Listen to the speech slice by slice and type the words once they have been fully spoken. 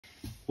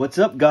What's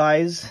up,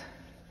 guys?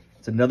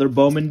 It's another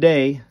Bowman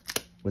day.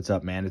 What's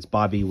up, man? It's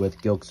Bobby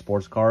with Gilk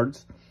Sports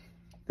Cards.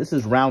 This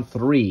is round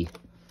 3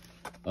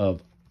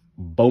 of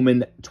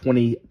Bowman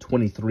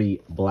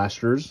 2023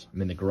 blasters.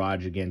 I'm in the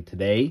garage again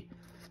today.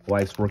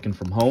 Wife's working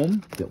from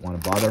home. Didn't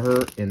want to bother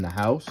her in the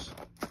house,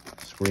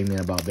 screaming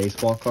about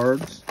baseball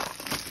cards.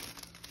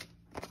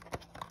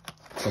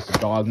 Plus the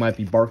dog might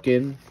be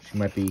barking. She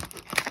might be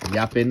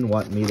yapping,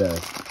 wanting me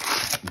to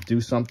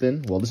do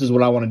something. Well, this is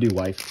what I want to do,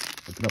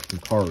 wife. Open up some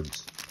cards.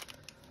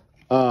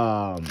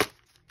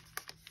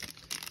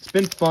 It's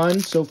been fun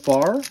so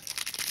far.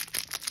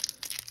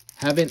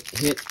 Haven't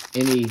hit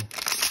any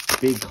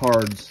big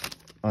cards,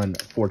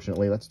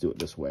 unfortunately. Let's do it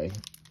this way.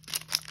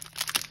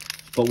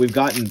 But we've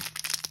gotten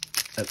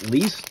at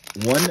least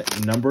one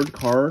numbered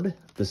card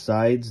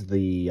besides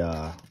the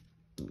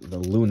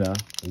lunar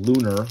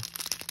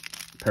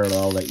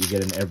parallel that you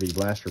get in every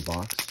blaster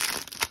box.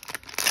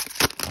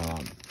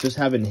 Just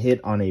haven't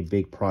hit on a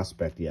big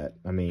prospect yet.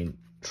 I mean,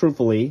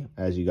 truthfully,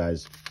 as you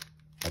guys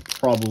are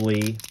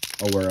probably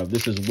aware of,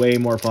 this is way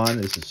more fun.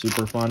 This is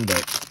super fun,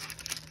 but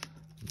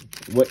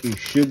what you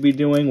should be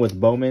doing with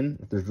Bowman,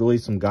 if there's really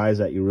some guys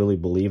that you really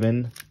believe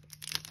in,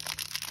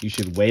 you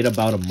should wait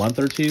about a month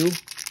or two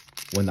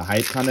when the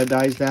hype kind of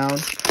dies down,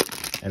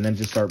 and then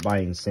just start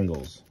buying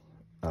singles.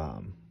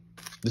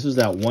 This is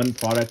that one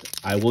product.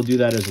 I will do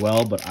that as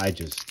well, but I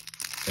just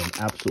am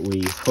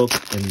absolutely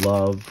hooked in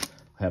love.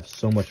 I have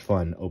so much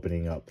fun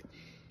opening up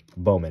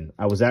Bowman.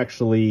 I was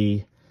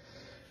actually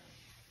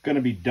going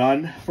to be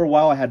done for a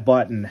while. I had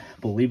bought,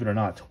 believe it or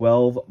not,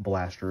 12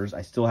 blasters.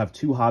 I still have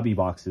 2 hobby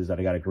boxes that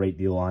I got a great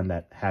deal on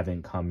that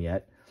haven't come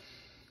yet.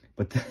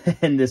 But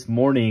then this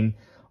morning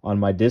on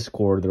my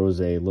Discord, there was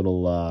a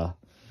little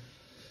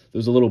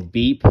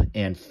beep,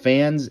 and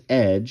Fans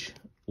Edge,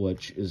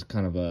 which is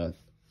kind of a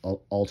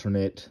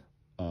alternate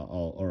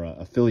or a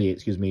affiliate,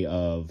 excuse me,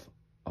 of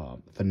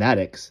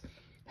Fanatics,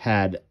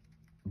 had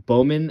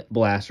Bowman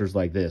blasters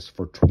like this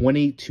for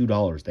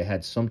 $22. They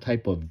had some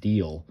type of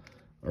deal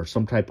or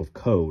some type of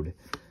code.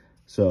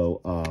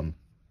 So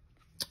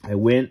I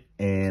went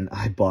and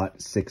I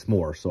bought 6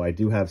 more. So I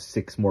do have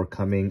 6 more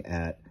coming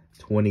at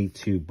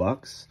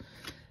 $22.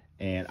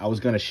 And I was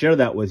going to share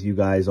that with you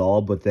guys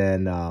all, but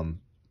then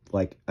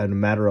like in a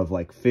matter of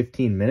like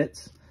 15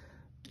 minutes,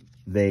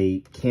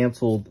 they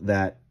canceled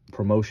that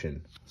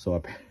promotion.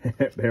 So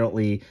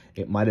apparently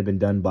it might have been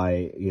done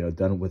by,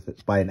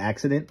 by an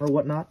accident or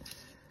whatnot.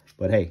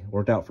 But hey,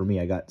 worked out for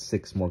me. I got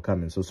 6 more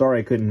coming. So sorry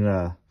I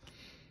couldn't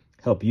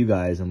help you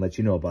guys and let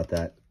you know about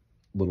that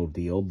little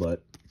deal.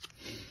 But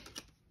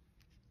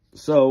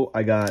so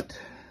I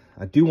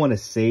do want to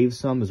save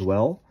some as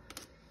well.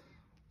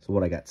 So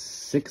what, I got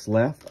 6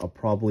 left. I'll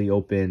probably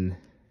open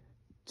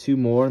 2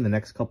 more in the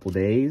next couple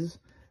days,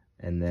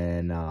 and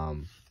then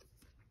I'll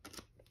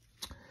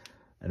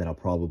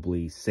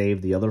probably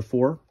save the other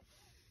 4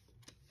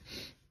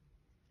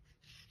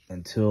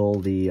 until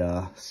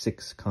the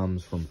 6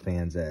 comes from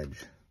Fans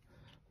Edge.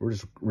 We're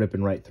just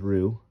ripping right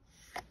through.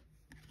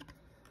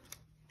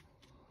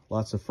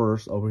 Lots of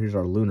firsts. Oh, here's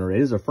our lunar.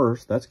 It is a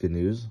first. That's good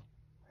news.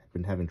 I've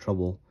been having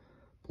trouble.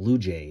 Blue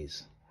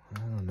Jays. I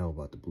don't know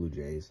about the Blue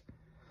Jays.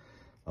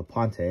 A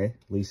Ponte. At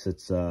least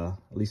it's a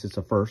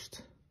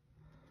first.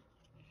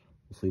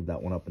 Let's leave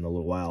that one up in a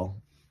little while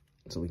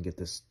so we can get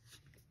this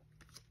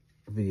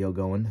video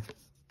going.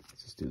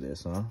 Let's just do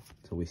this, huh?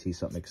 Until we see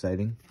something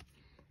exciting.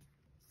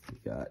 We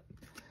got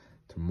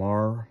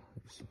Tamar,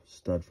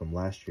 stud from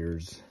last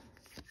year's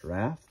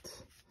draft.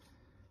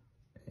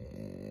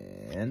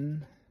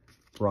 And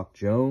Brock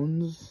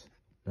Jones,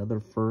 another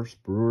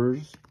first,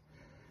 Brewers.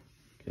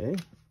 Okay.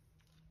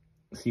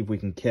 Let's see if we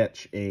can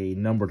catch a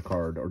numbered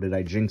card, or did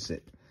I jinx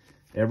it?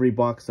 Every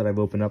box that I've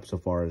opened up so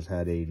far has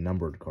had a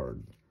numbered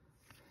card.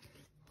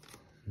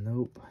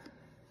 Nope.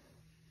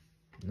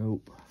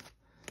 Nope.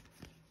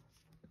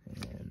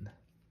 And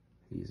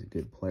he's a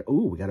good player.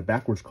 Ooh, we got a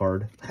backwards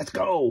card. Let's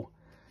go.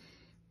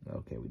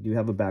 Okay, we do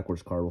have a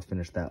backwards card. We'll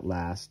finish that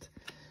last.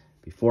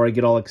 Before I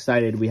get all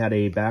excited, we had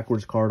a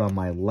backwards card on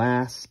my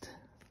last.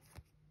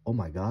 Oh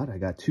my God, I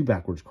got 2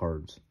 backwards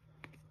cards.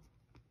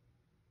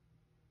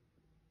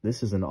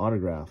 This is an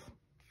autograph.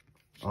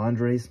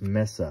 Andres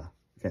Mesa.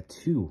 I got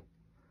 2.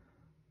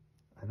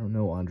 I don't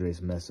know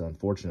Andres Mesa,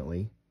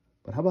 unfortunately.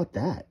 But how about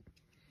that?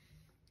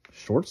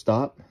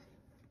 Shortstop.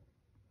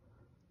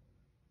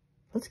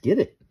 Let's get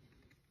it.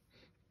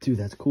 Dude,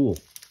 that's cool.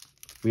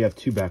 We have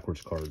 2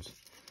 backwards cards.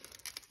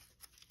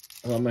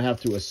 I'm going to have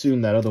to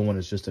assume that other one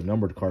is just a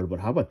numbered card, but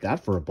how about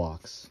that for a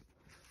box?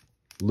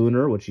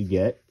 Lunar, what you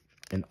get,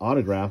 an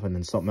autograph, and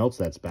then something else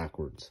that's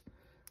backwards.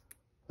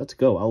 Let's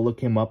go. I'll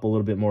look him up a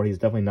little bit more. He's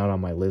definitely not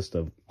on my list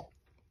of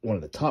one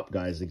of the top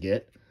guys to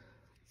get.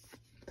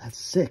 That's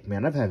sick,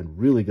 man. I've had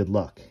really good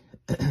luck,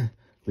 at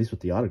least with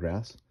the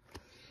autographs.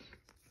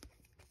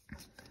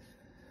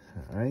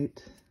 All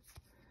right.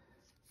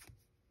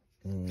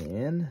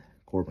 And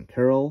Corbin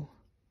Carroll.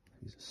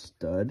 He's a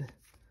stud.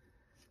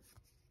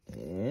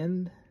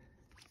 And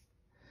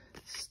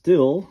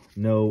still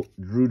no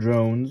Drew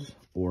Jones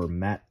or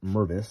Matt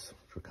Mervis,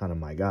 which are kind of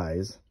my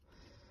guys.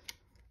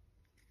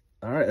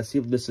 All right, let's see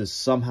if this is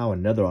somehow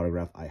another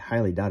autograph. I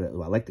highly doubt it.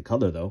 Ooh, I like the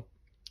color, though.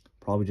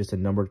 Probably just a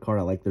numbered card.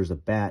 I like there's a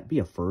bat. Be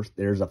a first.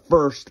 There's a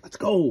first. Let's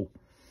go.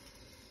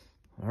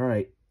 All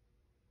right.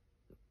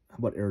 How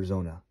about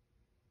Arizona?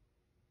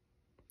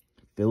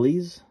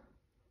 Phillies?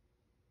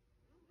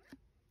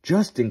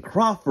 Justin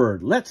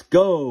Crawford. Let's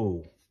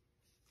go.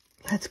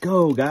 Let's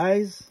go,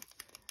 guys.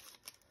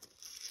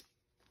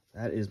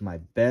 That is my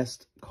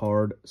best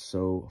card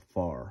so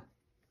far.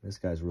 This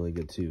guy's really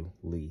good, too.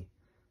 Lee.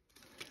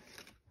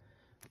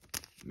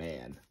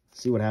 Man.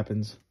 See what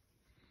happens?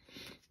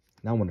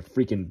 Now I want to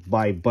freaking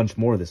buy a bunch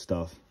more of this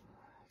stuff.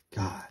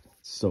 God,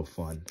 it's so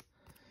fun.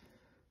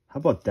 How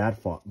about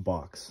that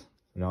box?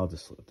 And I'm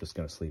just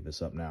going to sleeve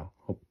this up now.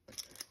 Hope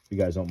you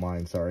guys don't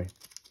mind. Sorry.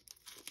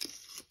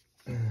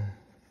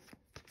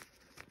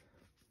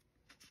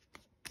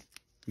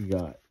 We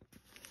got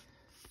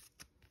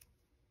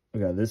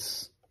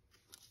this.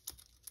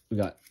 We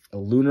got a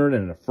lunar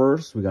and a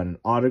first. We got an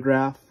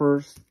autograph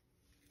first.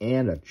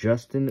 And a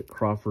Justin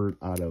Crawford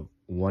out of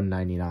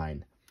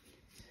 199.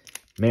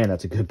 Man,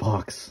 that's a good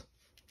box.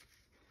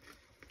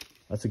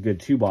 That's a good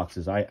 2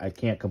 boxes. I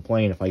can't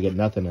complain if I get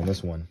nothing in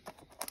this one.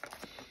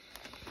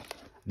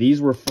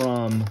 These were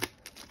from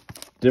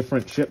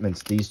different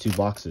shipments, these 2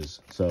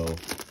 boxes. So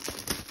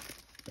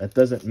that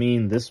doesn't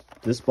mean this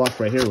box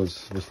right here was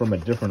from a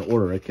different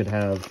order. It could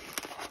have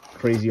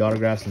crazy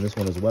autographs in this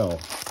one as well.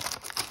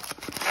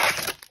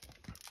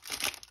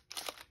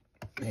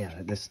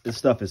 Man, this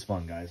stuff is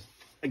fun, guys.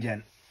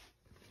 Again,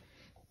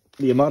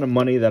 the amount of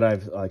money that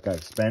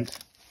I've spent,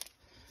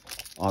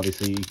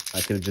 obviously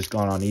I could have just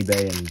gone on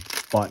eBay and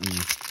bought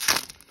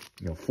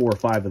 4 or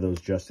 5 of those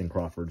Justin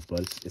Crawfords,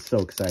 but it's so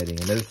exciting.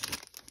 And there's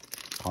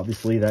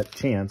obviously that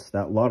chance,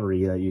 that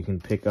lottery, that you can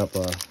pick up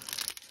a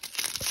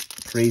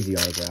crazy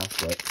autograph,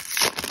 but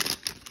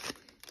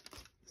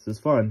this is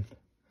fun.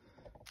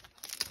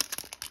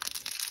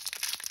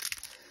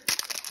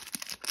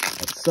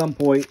 At some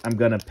point, I'm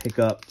going to pick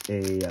up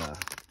a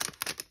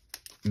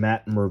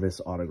Matt Mervis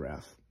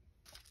autograph.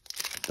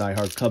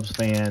 Diehard Cubs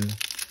fan.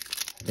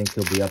 I think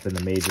he'll be up in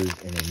the majors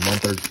in a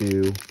month or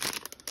 2.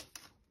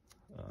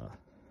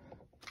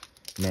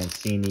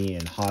 Mancini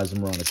and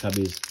Hosmer on the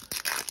Cubbies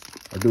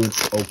are doing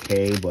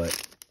okay, but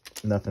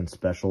nothing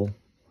special.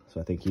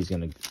 So I think he's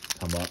going to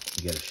come up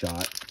and get a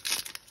shot.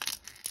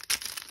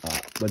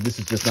 But this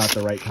is just not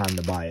the right time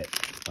to buy it.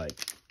 Like,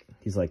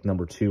 he's like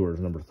number 2 or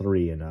number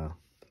 3 in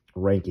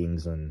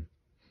rankings, and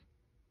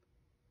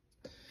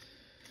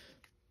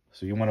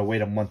so you want to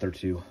wait a month or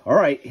 2. All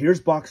right, here's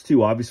box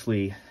 2.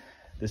 Obviously,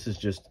 this is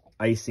just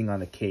icing on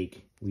the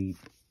cake. We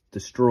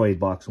destroyed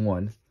box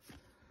 1,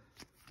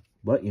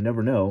 but you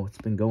never know. It's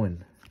been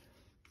going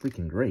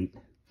freaking great.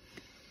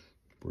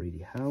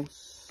 Brady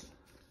House.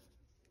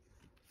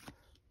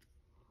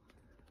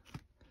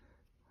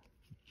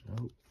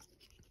 Nope.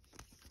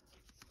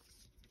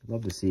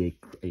 Love to see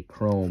a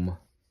chrome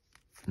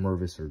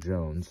Mervis or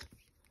Jones.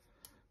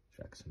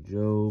 Jackson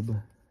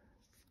Jobe.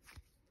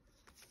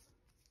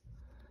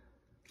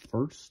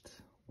 First,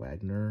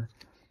 Wagner.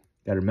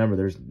 Got to remember,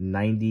 there's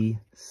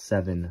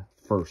 97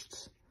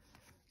 firsts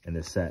in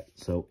this set,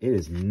 so it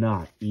is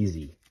not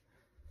easy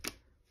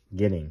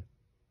getting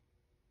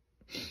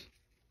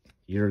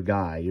your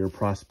guy, your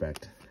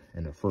prospect,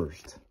 in a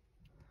first.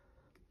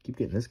 Keep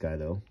getting this guy,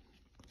 though.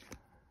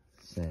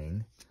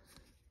 Sang,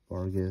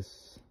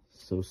 Vargas,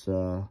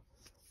 Sosa,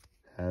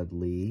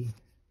 Hadley.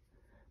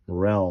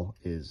 Morel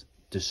is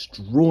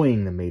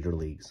destroying the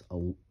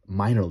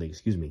minor leagues,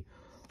 excuse me.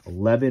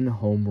 11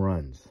 home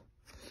runs.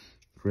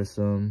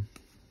 Grissom,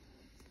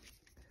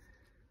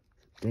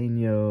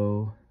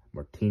 Daniel,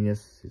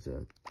 Martinez, he's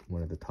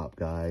one of the top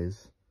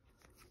guys.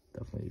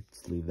 Definitely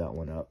sleeve that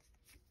one up.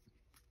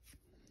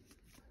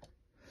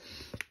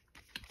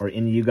 Are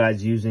any of you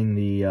guys using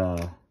the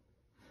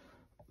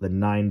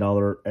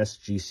 $9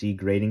 SGC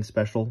grading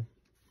special?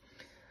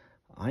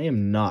 I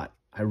am not.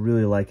 I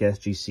really like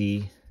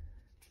SGC,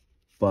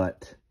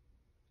 but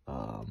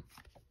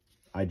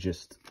I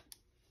just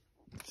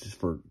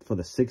for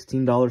the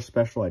 $16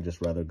 special, I'd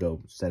just rather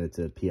go send it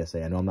to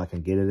PSA. I know I'm not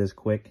going to get it as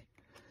quick.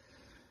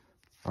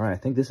 All right, I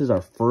think this is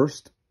our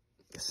first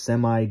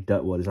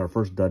semi-dud. Well, this is our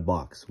first dud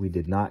box. We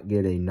did not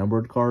get a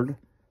numbered card.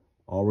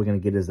 All we're going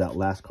to get is that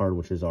last card,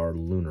 which is our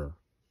lunar.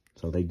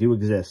 So they do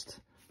exist.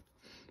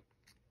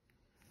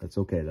 That's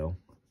okay, though.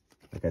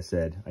 Like I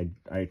said,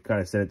 I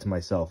kind of said it to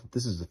myself. If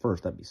this is the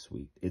first, that'd be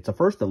sweet. It's a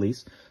first, at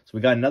least. So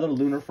we got another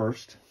lunar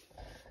first.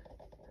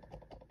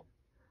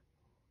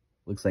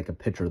 Looks like a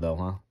pitcher, though,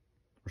 huh?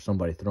 Or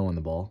somebody throwing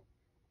the ball.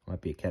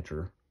 Might be a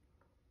catcher.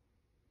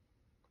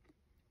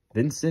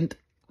 Vincent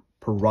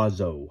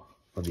Perazzo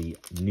for the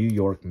New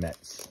York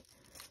Mets.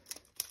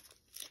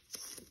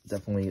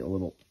 Definitely a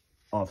little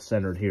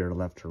off-centered here,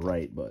 left to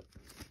right, but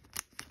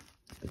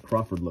the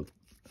Crawford look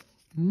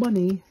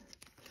money.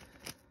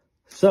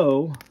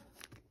 So,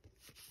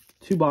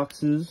 2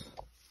 boxes.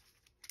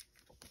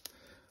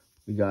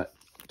 We got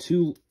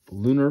 2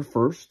 lunar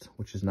first,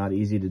 which is not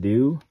easy to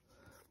do.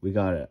 We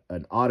got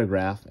an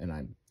autograph, and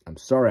I'm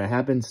sorry, I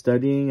have been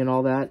studying and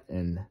all that,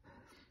 and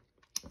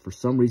For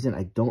some reason,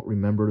 I don't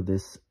remember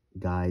this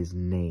guy's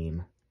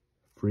name.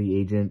 Free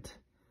agent.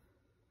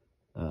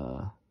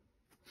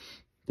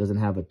 Doesn't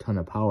have a ton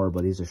of power,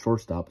 but he's a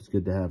shortstop. It's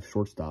good to have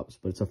shortstops,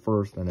 but it's a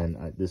first. And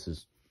then this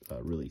is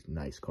a really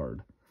nice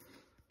card.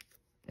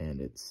 And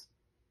it's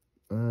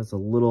a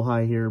little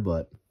high here,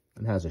 but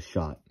it has a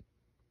shot.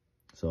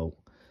 So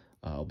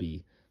I'll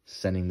be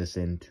sending this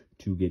in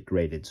to get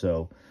graded.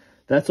 So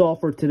that's all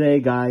for today,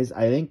 guys.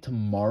 I think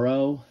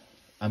tomorrow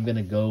I'm going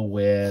to go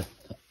with,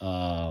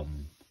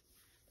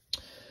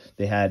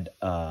 they had,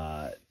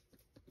 I'll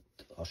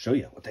show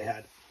you what they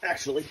had.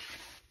 Actually,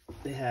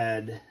 they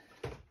had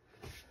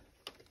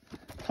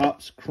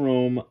Topps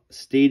Chrome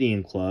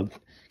Stadium Club,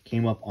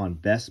 came up on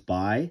Best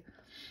Buy.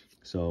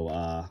 So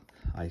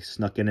I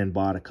snuck in and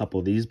bought a couple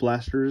of these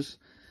blasters.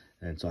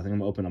 And so I think I'm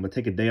going to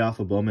take a day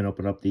off of Bowman,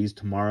 open up these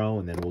tomorrow,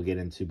 and then we'll get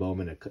into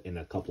Bowman in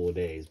a couple of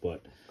days.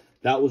 But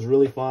that was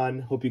really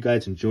fun. Hope you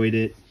guys enjoyed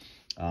it.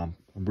 I'm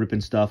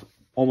ripping stuff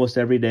almost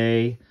every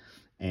day,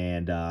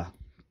 and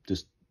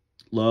just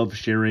love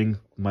sharing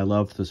my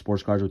love for the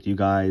sports cards with you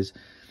guys.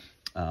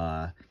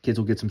 Kids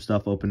will get some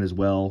stuff open as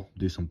well,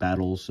 do some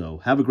battles. So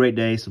have a great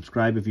day.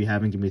 Subscribe if you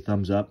haven't. Give me a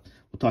thumbs up.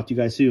 We'll talk to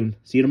you guys soon.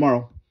 See you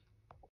tomorrow.